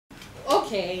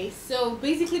Okay, so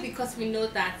basically because we know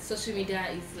that social media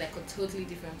is like a totally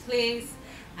different place,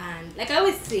 and like I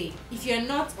always say, if you're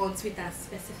not on Twitter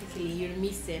specifically, you're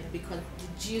missing because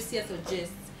the juiciest of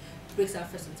gist breaks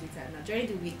out first on Twitter. Now during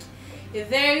the week, a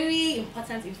very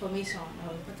important information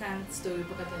or important story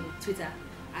broke out on Twitter,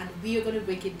 and we are going to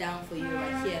break it down for you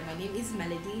right here. My name is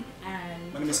Melody,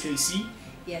 and my name is KAYCEE.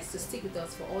 Yes, so stick with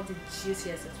us for all the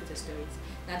juiciest of Twitter stories.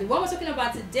 Now, the one we're talking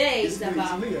about today is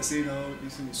about. You're saying now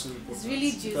this is so important. It's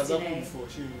really juicy. It has happened before.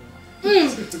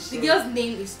 The girl's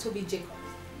name is Toby Jacobs,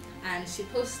 and she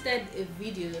posted a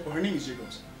video. Oh, her name is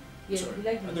Jacobs. Yeah, sorry. you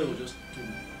like I thought it was just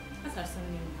Toby. That's her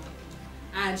son name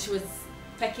now. And she was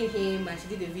pecking him, and she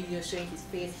did a video showing his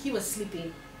face. He was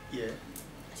sleeping. Yeah.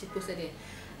 She posted it,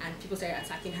 and people started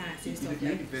attacking her and saying stuff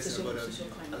like like social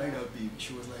crime. I like that babe.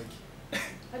 She was like.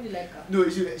 How do you like her? No,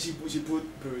 she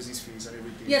put Peruzzi's face and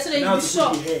everything. Yeah, so that now you be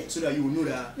shocked. the hair, so that you will know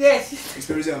that. Yes. It's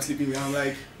Peruzzi I'm sleeping with. I'm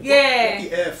like, yeah. What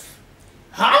the F?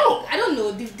 How? I don't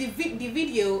know. The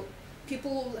video,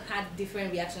 people had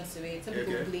different reactions to it. Some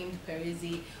people blamed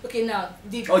Peruzzi. Okay, now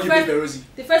the how do you blame Peruzzi?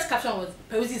 The first caption was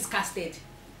Peruzzi is casted.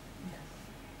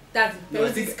 That's no,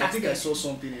 I think I saw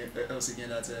something else again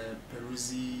that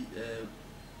Peruzzi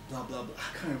blah blah blah.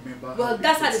 I can't remember. Well,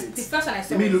 that's how the first one I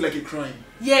saw. It made it look like a crime.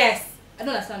 Yes. I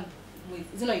don't understand. Wait,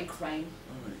 is it not a crime?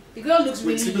 Right. The girl looks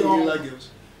really young. Like girls?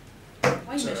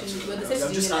 Why you mentioning this? Well,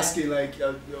 I'm just asking, like,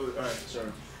 alright,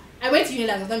 sorry. I went to Unilag,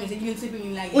 I was not saying you sleep in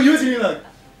Unilag. Oh, you went to Unilag?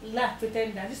 La,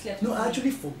 pretend I just slept. No, I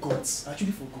actually forgot.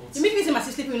 You make me say my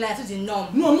sister sleeping in Unilag, so it's a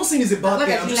norm. No, I'm not saying it's a bad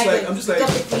thing. I'm just like,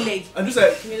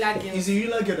 is a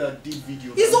Unilag girl that did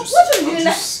video?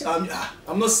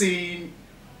 I'm not saying.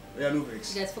 Yeah, no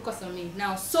vex. Just focus on me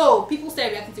now. So people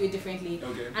started reacting to it differently.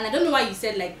 Okay. And I don't know why you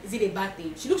said like, is it a bad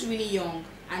thing? She looks really young,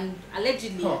 and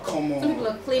allegedly, come on. some people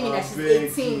are claiming that she's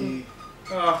 18.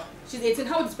 She's 18.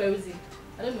 How old is Peruzzi?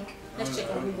 I don't know. Let's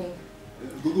check on Google.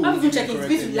 Google. I'm even checking. It's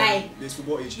basically lie. There's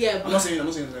football age. Yeah. I'm not saying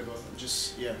that, but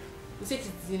just yeah. We say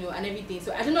it's and everything.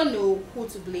 So I do not know who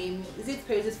to blame. Is it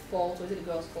Peruzzi's fault or is it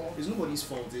the girl's fault? It's nobody's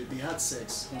fault. They had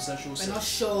sex, consensual sex. We're not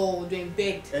sure. They're in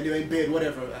bed. And they were in bed.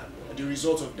 Whatever. The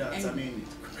result of that, I mean,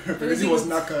 Peruzzi was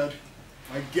knackered,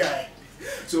 my guy.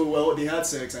 So well, they had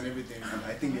sex and everything. And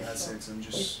I think they had sex. I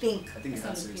think they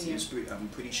had sex. I'm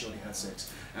pretty sure they had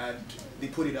sex. And they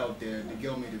put it out there. The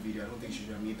girl made a video. I don't think she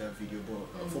should have made that video.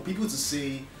 But for people to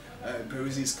say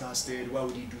Peruzzi is casted, why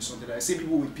would he do something like that? I say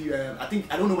people with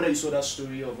I don't know whether you saw that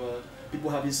story of people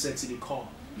having sex in a car.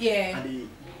 Yeah. And they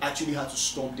actually had to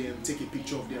stop them, take a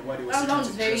picture of them while they were sitting in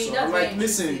the dresser. That's like,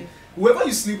 listen, whoever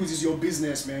you sleep with is your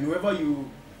business, man. Whoever you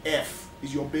F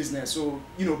is your business. So,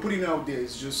 putting it out there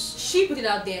is just... She put it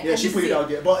out there. Yeah, she put it out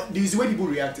there. But this is the way people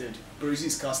reacted. Peruzzi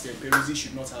is casted. Peruzzi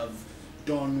should not have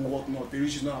done whatnot. Peruzzi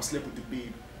should not have slept with the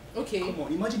babe. Okay. Come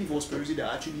on, imagine if it was Peruzzi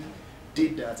that actually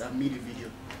did that and made a video.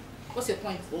 What's your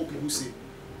point? What people say.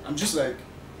 I'm just like,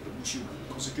 we should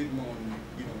concentrate more on,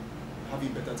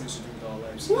 having better things to do with our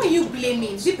lives. Who are you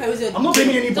blaming? Is it Peruzzi? I'm not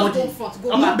blaming anybody.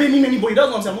 I'm not blaming anybody. That's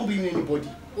what I'm saying. I'm not blaming anybody.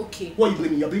 Okay. What are you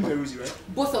blaming? You're blaming Peruzzi, right?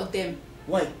 Both of them.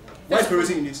 Why? Why is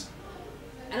Peruzzi in this?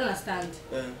 I don't understand.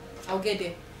 I'll get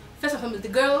there. First of all, the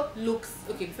girl looks...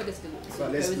 Okay, before I get to the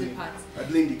Peruzzi part. I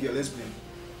blame the girl. Let's blame.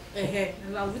 I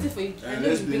was waiting for you. I know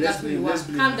let's you blame. Let's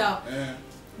blame. Calm down.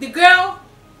 The girl...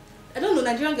 I don't know,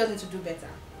 Nigerian girls need to do better.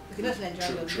 Okay, not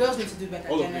Nigerian girls. Girls need to do better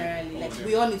generally. Like,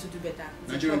 we all need to do better.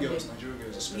 Nigerian girls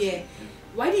especially. Yeah.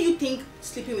 Why do you think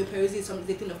sleeping with Peruzzi is a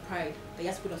thing of pride that you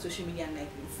have to put on social media and like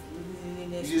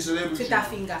Twitter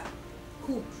finger?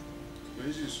 Who?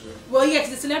 Well, yeah,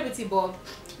 she's a celebrity, but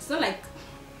it's not like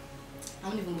I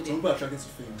don't even go there. Some people are attracted to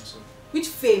fame. So. Which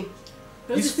fame?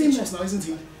 He's famous now, isn't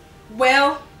he?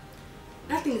 Well,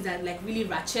 that thing is that like really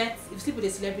ratchet. If you sleep with a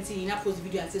celebrity, you now post a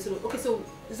video and say so. Okay, so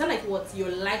is that like what your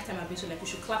lifetime ambition? Like we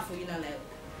should clap for you now, like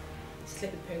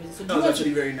sleep with Peruzzi. So that was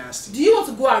actually very nasty. Do you want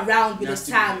to go around with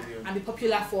a tag and be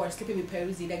popular for sleeping with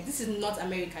Peruzzi? Like this is not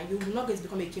America. You're not going to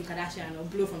become a Kim Kardashian or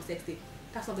blow from sex tape.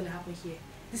 That's not going to happen here.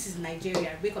 This is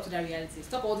Nigeria. Wake up to that reality.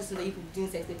 Stop all this thing that you people doing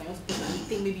sex tape and you want to post and you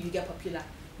think maybe you get popular.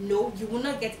 No, you will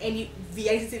not get any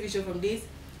reality TV show from this.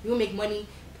 You will make money.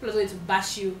 People are going to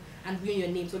bash you and ruin your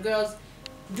name. So girls,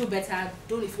 do better.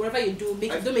 Don't whatever you do,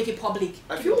 don't make it public.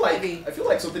 I feel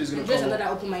like something is gonna come. Just another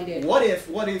open-minded. What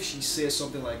if she says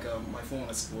something like my phone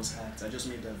was hacked? I just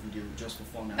made that video just for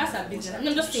fun. That's her business.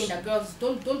 I'm just saying that girls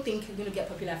don't think you're gonna get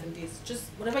popular from this. Just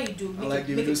whatever you do, make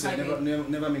it private.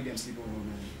 Never make them sleep over.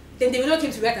 Then they will not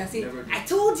came to react and say, I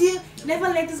told you, never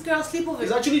let this girl sleep over.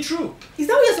 It's actually true. Is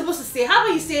that what you're supposed to say? How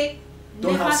about you say,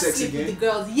 don't never have sex sleep again? with the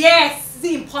girls? Yes, it's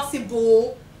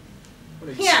impossible.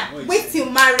 Here, wait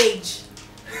till marriage.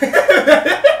 Wait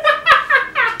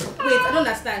wait, I don't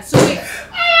understand. So wait.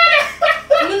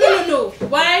 No.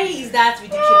 Why is that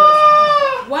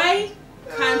ridiculous? Why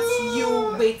can't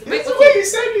you wait? That's the way you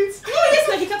said it. No, yes,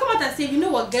 like you can come out and say, you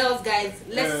know what, girls, guys,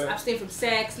 let's abstain from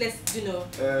sex. Let's,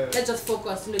 let's just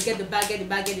focus. Get the bag.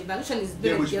 Which one is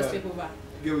better? Girls take over.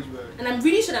 And I'm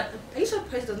really sure that Percy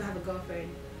doesn't have a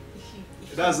girlfriend.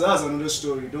 That's another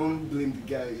story. Don't blame the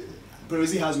guy.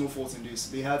 Percy has no fault in this.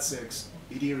 They had sex.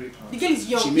 He didn't rape her. The girl is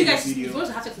young. She You guys, if you want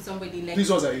to have sex with somebody, like. Please,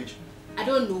 what's her age? I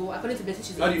don't know. According to Bessie,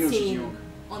 she's 18. How do you know she's young?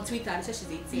 On Twitter, they said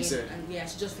she's 18. And yeah,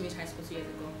 she just finished high school 2 years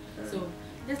ago. So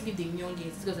let's leave the young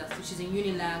age. This girl, she's in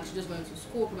Unilag. She's just going to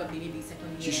school, probably maybe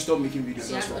second year. She should stop making videos.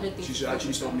 She has other things. She should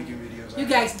actually stop making videos. You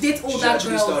guys date older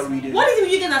girls. Start reading. What is it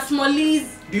with you guys are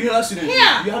smallies? Do you know students?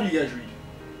 Yeah. How do you guys read?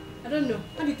 I don't know.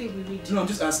 How do you think we read? No, I'm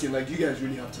just asking. Like, do you guys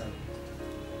really have time?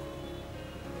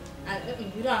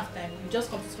 And we don't have time. We just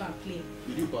come to school and play.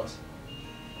 You do pass.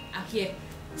 I'm here.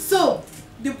 So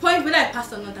the point, whether I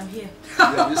passed or not, I'm here.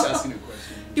 Yeah, I'm just asking a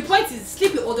question. The point is,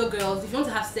 sleep with older girls. If you want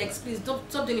to have sex, please stop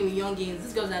doing it with young games.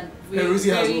 These girls are Rosie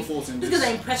has no fault in this. These girls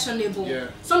are impressionable. Yeah.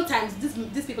 Sometimes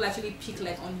these people actually pick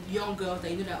like on young girls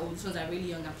that you know that these ones are really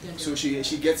young and so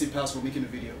she gets it passed for making a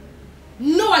video.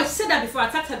 No, I've said that before. I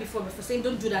attacked her before for saying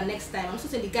don't do that next time. I'm also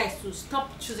saying the guys to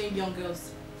stop choosing young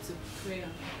girls to pray on.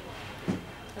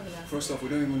 First off, we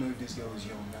don't even know if this girl is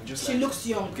young. She looks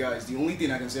young. Guys, the only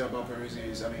thing I can say about Paris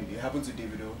is, I mean, it happened to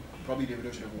Davido. Probably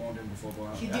Davido should have warned him before,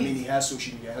 but I mean, he has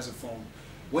social media, has a phone.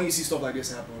 When you see stuff like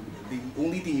this happen, the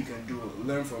only thing you can do,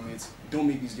 learn from it. Don't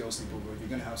make these girls sleep over. If you're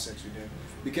gonna have sex with them,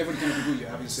 be careful the kind of people you're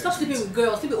having sex with. Stop sleeping with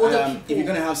girls. Sleep with older people. If you're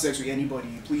gonna have sex with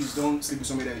anybody, please don't sleep with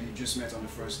somebody that you just met on the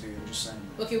first day. I'm just saying.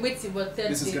 Okay, wait till what third day.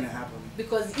 This is gonna happen.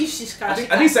 Because if she's I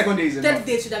think second day is enough. Third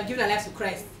day should have given her life to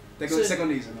Christ. Second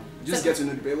day is enough. Just get to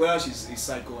know the well, she's a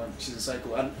psycho and she's a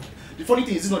psycho. And the funny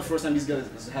thing is, this is not the first time this girl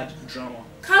has had drama.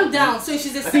 Calm down. So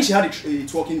she's a I think she had a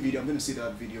twerking video. I'm going to see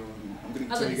that video. I'm going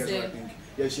to tell you guys what I think.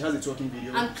 Yeah, she has a twerking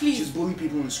video. And please. She's bullied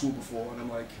people in school before, and I'm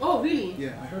like. Oh really?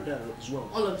 Yeah, I heard that as well.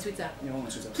 All on Twitter. Yeah, all on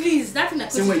Twitter. Please, that thing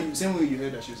that same way you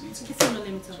heard that she was 18. KAYCEE, let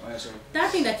me talk. Oh, yeah, sorry.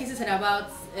 That thing that KAYCEE said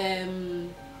about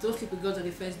don't sleep with girls on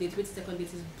the first date, wait second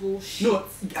date is bullshit. No,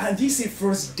 I didn't say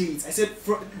first date. I said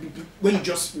when you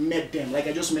just met them. Like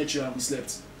I just met you and we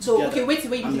slept. So together. Okay, wait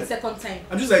till you do the second time.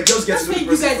 I'm just like just get to know the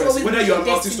person first. Whether you're an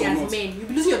artist or not. Men. You'll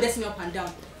be losing your destiny up and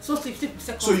down. So sleep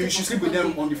second. So you should sleep with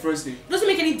them on the first day. Doesn't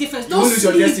make any difference. You won't lose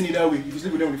your destiny that way. If you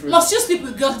sleep with them on the first. Must you sleep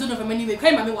with girls who don't know from anywhere?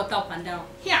 Carry mommy water up and down.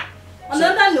 Here. On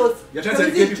another note, you're trying to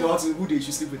educate people how to who they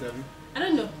should sleep with, have you? I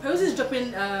don't know. Percy is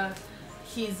dropping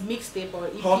his mixtape or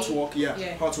EP. Hard Work,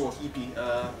 yeah. Hard Work EP.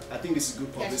 I think this is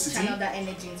good publicity. Yeah, channel that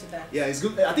energy into that. Yeah, it's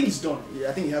good. I think it's done. Yeah,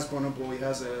 I think he has Burna Boy, he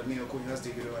has Miyako, he has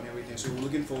Davido and everything. So we're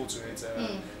looking forward to it.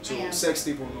 So sex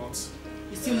tape or not.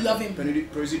 You still love him.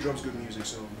 Percy drops good music,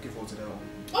 so looking forward to that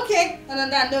one. Okay, and on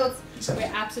that note,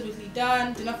 we're absolutely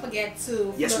done. Do not forget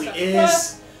to follow us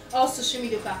across all social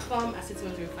media platforms at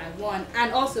 61051,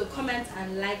 and also comment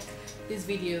and like this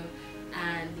video.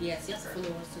 And yes, you have to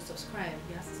follow us to subscribe.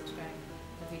 You have to subscribe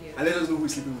to the video. And let us know who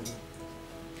is sleeping with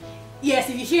you. Yes,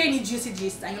 if you hear any juicy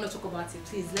gist and you want to talk about it,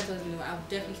 please let us know. I'll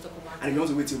definitely talk about it. And if you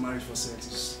want to wait till marriage for sex,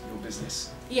 it's your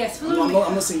business. Yes, follow me.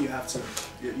 I'm not saying you have to.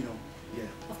 You know, yeah.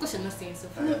 Of course, you're not saying so.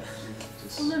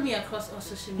 Follow me across all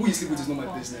social media. Who you sleep with is not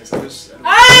my business.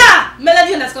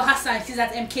 Melody _ Hassan. She's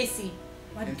at MKC.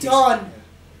 We're done. Yeah.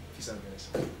 Peace out, guys.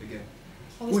 Again.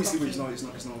 Who you sleep with is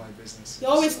not my business.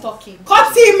 You're always talking.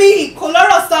 Cutting me!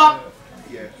 Colorosa!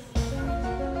 Yeah.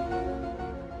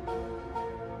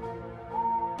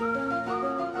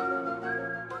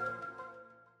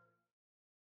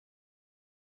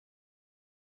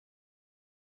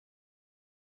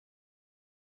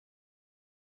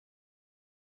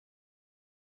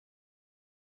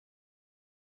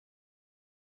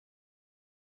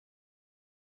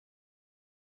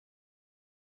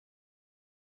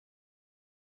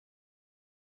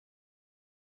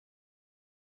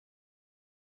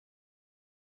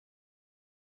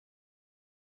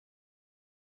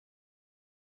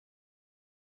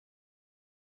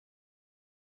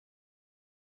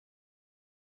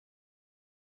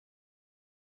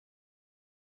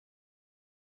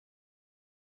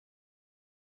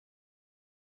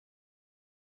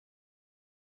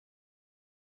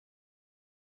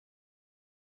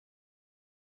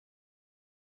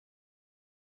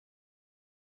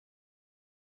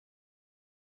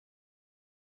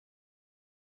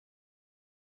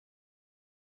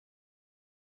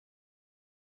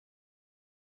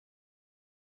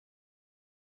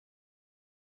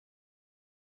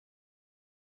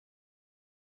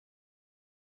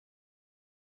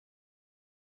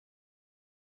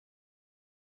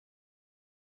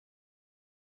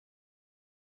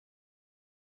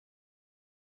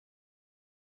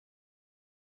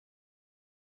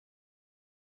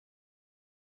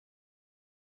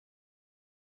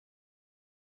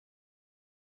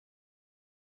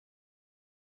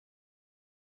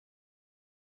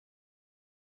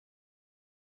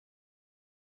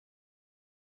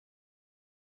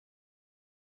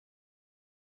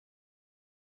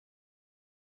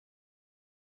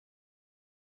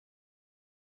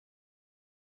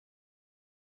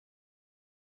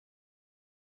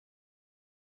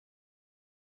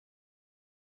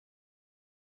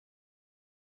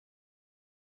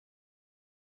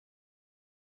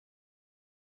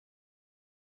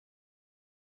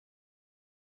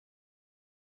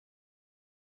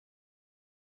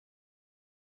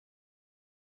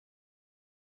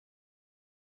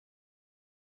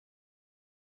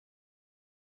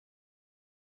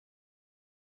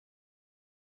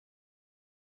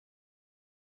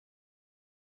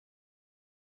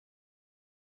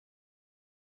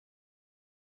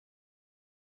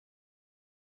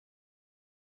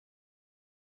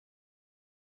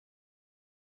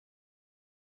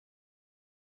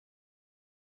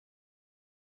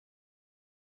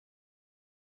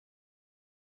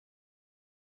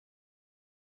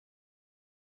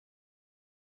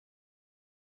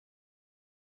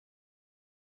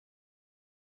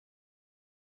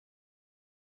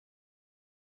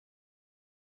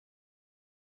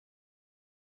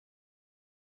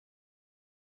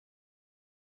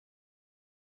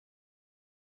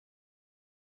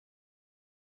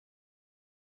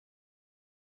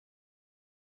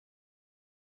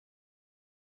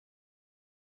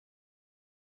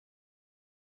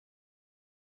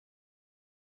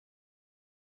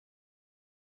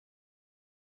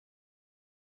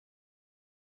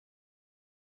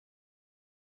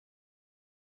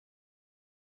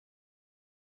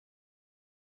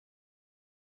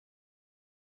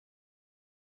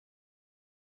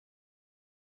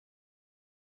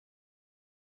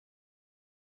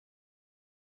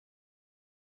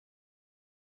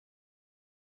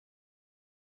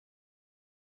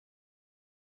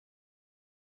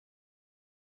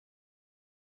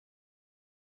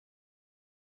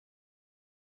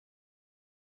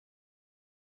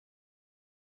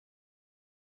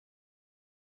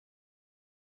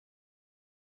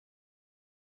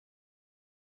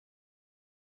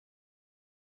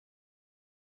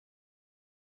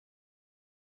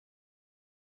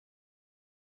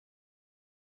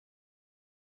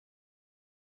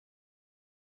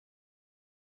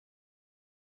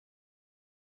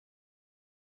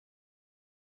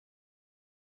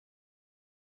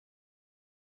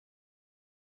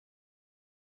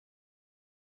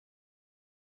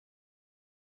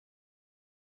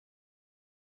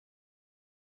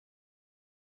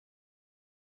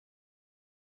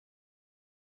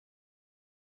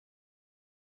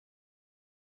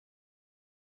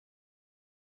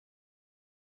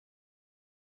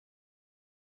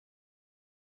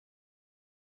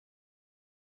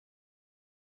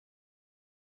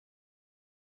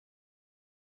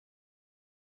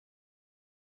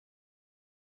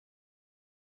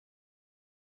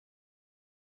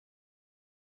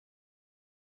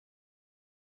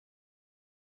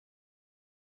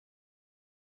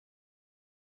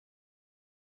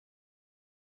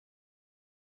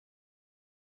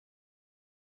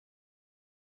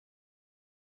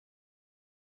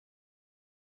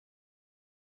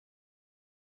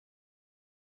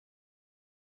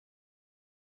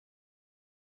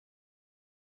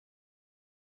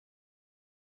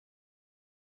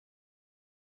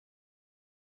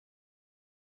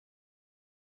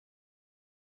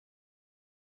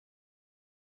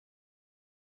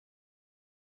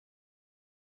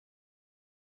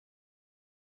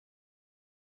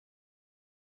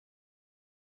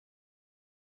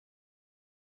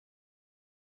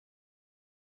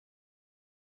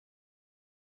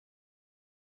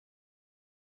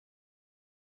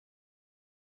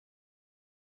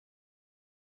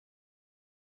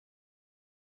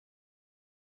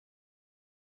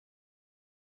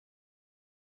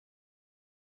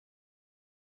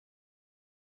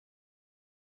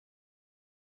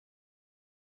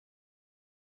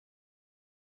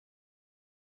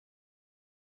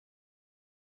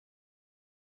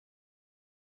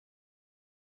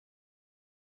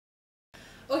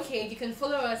 Okay, you can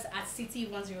follow us at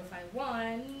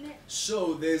City1051.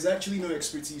 So there's actually no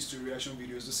expertise to reaction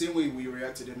videos. The same way we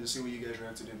react to them, the same way you guys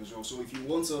react to them as well. So if you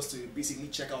want us to basically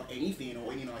check out anything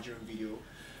or any Nigerian video,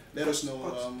 let us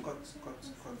know.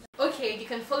 Okay, you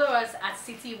can follow us at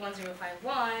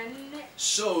City1051.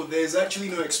 So there's actually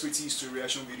no expertise to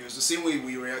reaction videos. The same way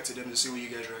we react to them, the same way you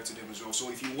guys react to them as well. So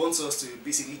if you want us to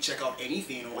basically check out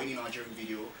anything or any Nigerian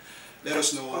video, let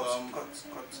us know.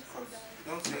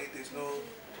 Don't say there's no.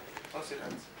 Don't say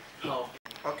that. How?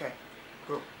 Okay.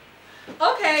 Go.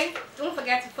 Okay, don't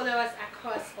forget to follow us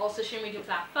across all social media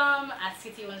platforms at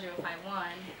City1051.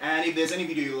 And if there's any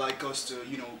video you like us to,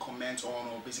 comment on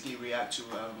or basically react to,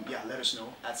 let us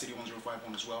know at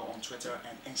City1051 as well on Twitter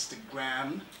and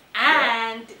Instagram.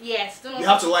 And yes, don't you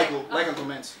have to like and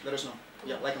comment. Let us know.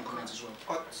 Yeah, like and comment as well.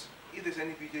 But if there's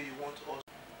any video you want us.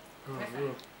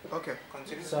 Okay,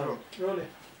 continue. Roll it.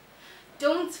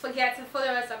 Don't forget to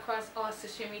follow us across all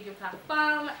social media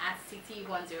platforms at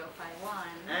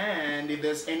City1051. And if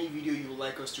there's any video you would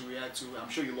like us to react to, I'm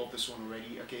sure you love this one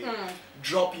already, okay?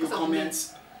 Drop your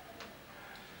comments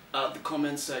at the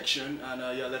comment section and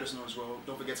let us know as well.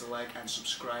 Don't forget to like and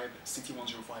subscribe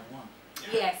City1051.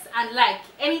 Yes, and like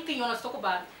anything you want us to talk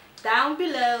about down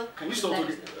below. Can you stop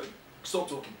talking? Stop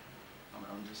talking.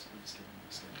 I'm just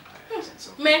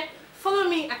kidding. Man, follow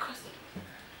me across.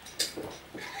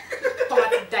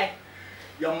 Die.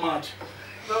 You're mad.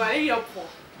 Baba, you're poor.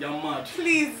 You're mad.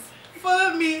 Please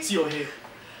follow me. See your hair.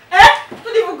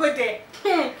 Don't even go there.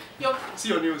 See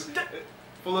your nails.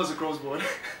 Follow us across board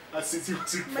at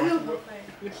City1051.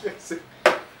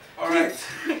 Alright.